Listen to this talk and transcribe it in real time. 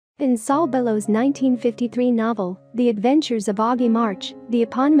In Saul Bellow's 1953 novel, The Adventures of Augie March, the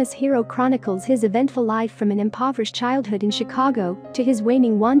eponymous hero chronicles his eventful life from an impoverished childhood in Chicago to his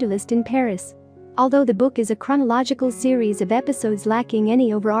waning wanderlust in Paris. Although the book is a chronological series of episodes lacking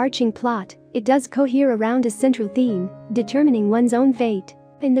any overarching plot, it does cohere around a central theme, determining one's own fate.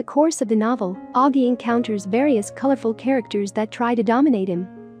 In the course of the novel, Augie encounters various colorful characters that try to dominate him.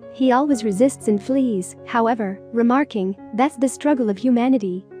 He always resists and flees, however, remarking, "That's the struggle of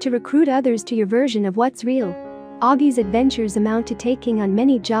humanity, to recruit others to your version of what's real." Augie's adventures amount to taking on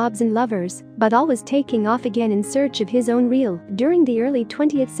many jobs and lovers, but always taking off again in search of his own real. During the early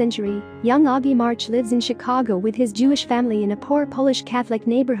 20th century, young Augie March lives in Chicago with his Jewish family in a poor Polish Catholic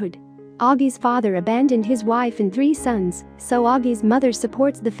neighborhood. Augie's father abandoned his wife and 3 sons, so Augie's mother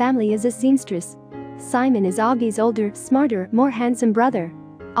supports the family as a seamstress. Simon is Augie's older, smarter, more handsome brother.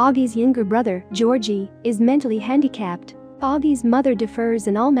 Augie's younger brother, Georgie, is mentally handicapped. Augie's mother defers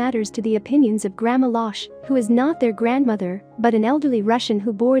in all matters to the opinions of Grandma Losh, who is not their grandmother, but an elderly Russian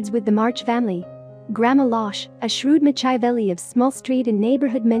who boards with the March family. Grandma Losh, a shrewd Machiavelli of small street and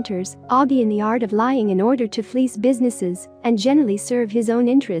neighborhood, mentors Augie in the art of lying in order to fleece businesses and generally serve his own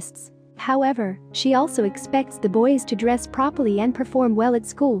interests. However, she also expects the boys to dress properly and perform well at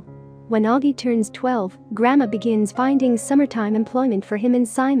school. When Augie turns 12, Grandma begins finding summertime employment for him and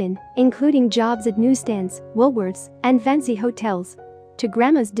Simon, including jobs at newsstands, Woolworths, and fancy hotels. To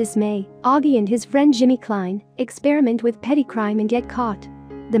Grandma's dismay, Augie and his friend Jimmy Klein experiment with petty crime and get caught.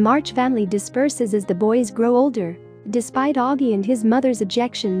 The March family disperses as the boys grow older. Despite Augie and his mother's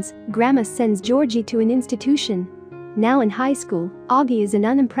objections, Grandma sends Georgie to an institution. Now in high school, Augie is an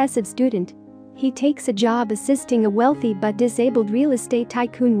unimpressive student. He takes a job assisting a wealthy but disabled real estate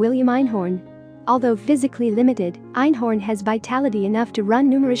tycoon William Einhorn. Although physically limited, Einhorn has vitality enough to run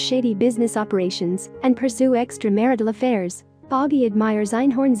numerous shady business operations and pursue extramarital affairs. Augie admires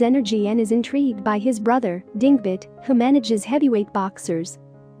Einhorn's energy and is intrigued by his brother, Dingbit, who manages heavyweight boxers.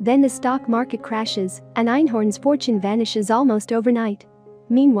 Then the stock market crashes, and Einhorn's fortune vanishes almost overnight.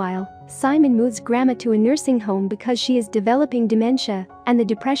 Meanwhile, Simon moves Grandma to a nursing home because she is developing dementia, and the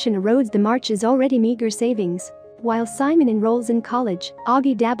depression erodes the March's already meager savings. While Simon enrolls in college,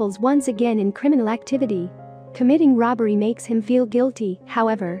 Augie dabbles once again in criminal activity. Committing robbery makes him feel guilty,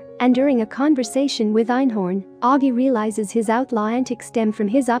 however, and during a conversation with Einhorn, Augie realizes his outlaw antics stem from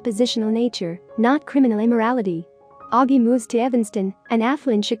his oppositional nature, not criminal immorality. Augie moves to Evanston, an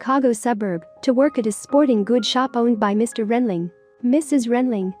affluent Chicago suburb, to work at a sporting goods shop owned by Mr. Renling. Mrs.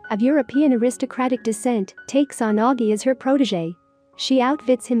 Renling, of European aristocratic descent, takes on Augie as her protege. She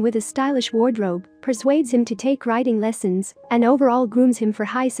outfits him with a stylish wardrobe, persuades him to take writing lessons, and overall grooms him for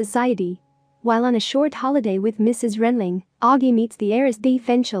high society. While on a short holiday with Mrs. Renling, Augie meets the heiress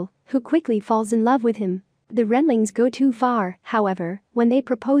Essential, who quickly falls in love with him. The Renlings go too far, however, when they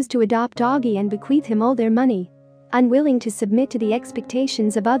propose to adopt Augie and bequeath him all their money. Unwilling to submit to the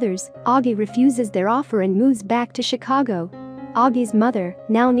expectations of others, Augie refuses their offer and moves back to Chicago. Augie's mother,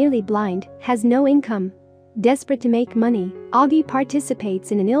 now nearly blind, has no income. Desperate to make money, Augie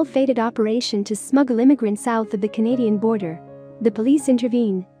participates in an ill-fated operation to smuggle immigrants south of the Canadian border. The police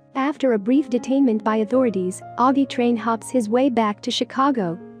intervene. After a brief detainment by authorities, Augie train hops his way back to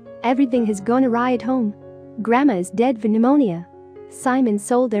Chicago. Everything has gone awry at home. Grandma is dead for pneumonia. Simon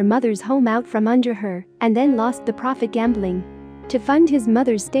sold their mother's home out from under her and then lost the profit gambling. To fund his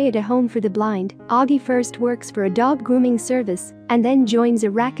mother's stay at a home for the blind, Augie first works for a dog grooming service and then joins a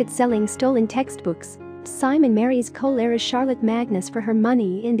racket selling stolen textbooks. Simon marries coal heiress Charlotte Magnus for her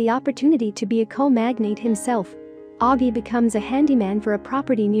money and the opportunity to be a coal magnate himself. Augie becomes a handyman for a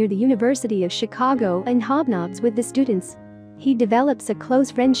property near the University of Chicago and hobnobs with the students. He develops a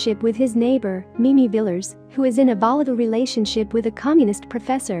close friendship with his neighbor, Mimi Villers, who is in a volatile relationship with a communist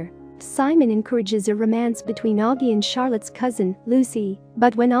professor. Simon encourages a romance between Augie and Charlotte's cousin, Lucy,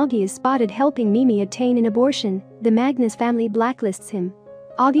 but when Augie is spotted helping Mimi attain an abortion, the Magnus family blacklists him.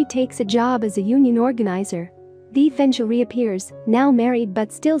 Augie takes a job as a union organizer. Essential reappears, now married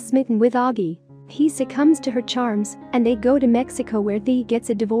but still smitten with Augie. He succumbs to her charms, and they go to Mexico where Thea gets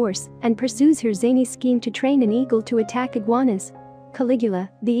a divorce and pursues her zany scheme to train an eagle to attack iguanas.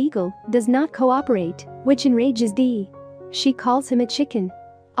 Caligula, the eagle, does not cooperate, which enrages Thea. She calls him a chicken.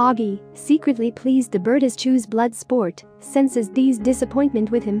 Augie, secretly pleased the bird eschews blood sport, senses Thea's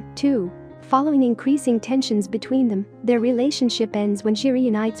disappointment with him, too. Following increasing tensions between them, their relationship ends when she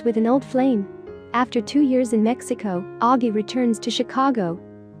reunites with an old flame. After 2 years in Mexico, Augie returns to Chicago.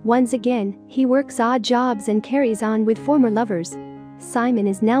 Once again, he works odd jobs and carries on with former lovers. Simon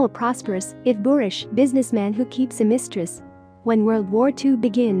is now a prosperous, if boorish, businessman who keeps a mistress. When World War II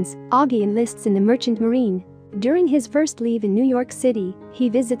begins, Augie enlists in the Merchant Marine. During his first leave in New York City, he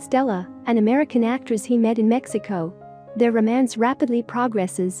visits Stella, an American actress he met in Mexico. Their romance rapidly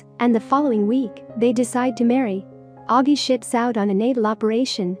progresses, and the following week, they decide to marry. Augie ships out on a naval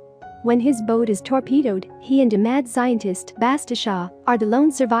operation. When his boat is torpedoed, he and a mad scientist, Bastashaw, are the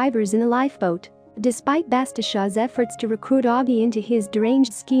lone survivors in the lifeboat. Despite Bastashaw's efforts to recruit Augie into his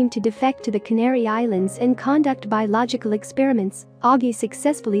deranged scheme to defect to the Canary Islands and conduct biological experiments, Augie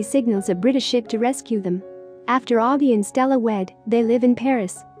successfully signals a British ship to rescue them. After Augie and Stella wed, they live in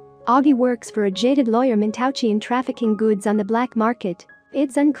Paris. Augie works for a jaded lawyer Mintauchi and trafficking goods on the black market.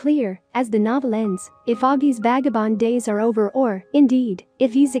 It's unclear, as the novel ends, if Augie's vagabond days are over or, indeed,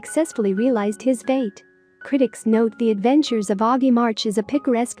 if he's successfully realized his fate. Critics note The Adventures of Augie March is a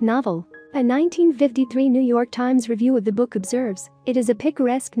picaresque novel. A 1953 New York Times review of the book observes, it is a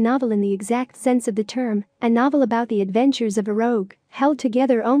picaresque novel in the exact sense of the term, a novel about the adventures of a rogue, held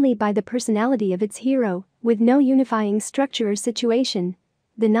together only by the personality of its hero, with no unifying structure or situation.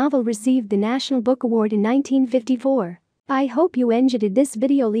 The novel received the National Book Award in 1954. I hope you enjoyed this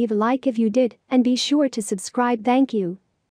video. Leave a like if you did, and be sure to subscribe. Thank you.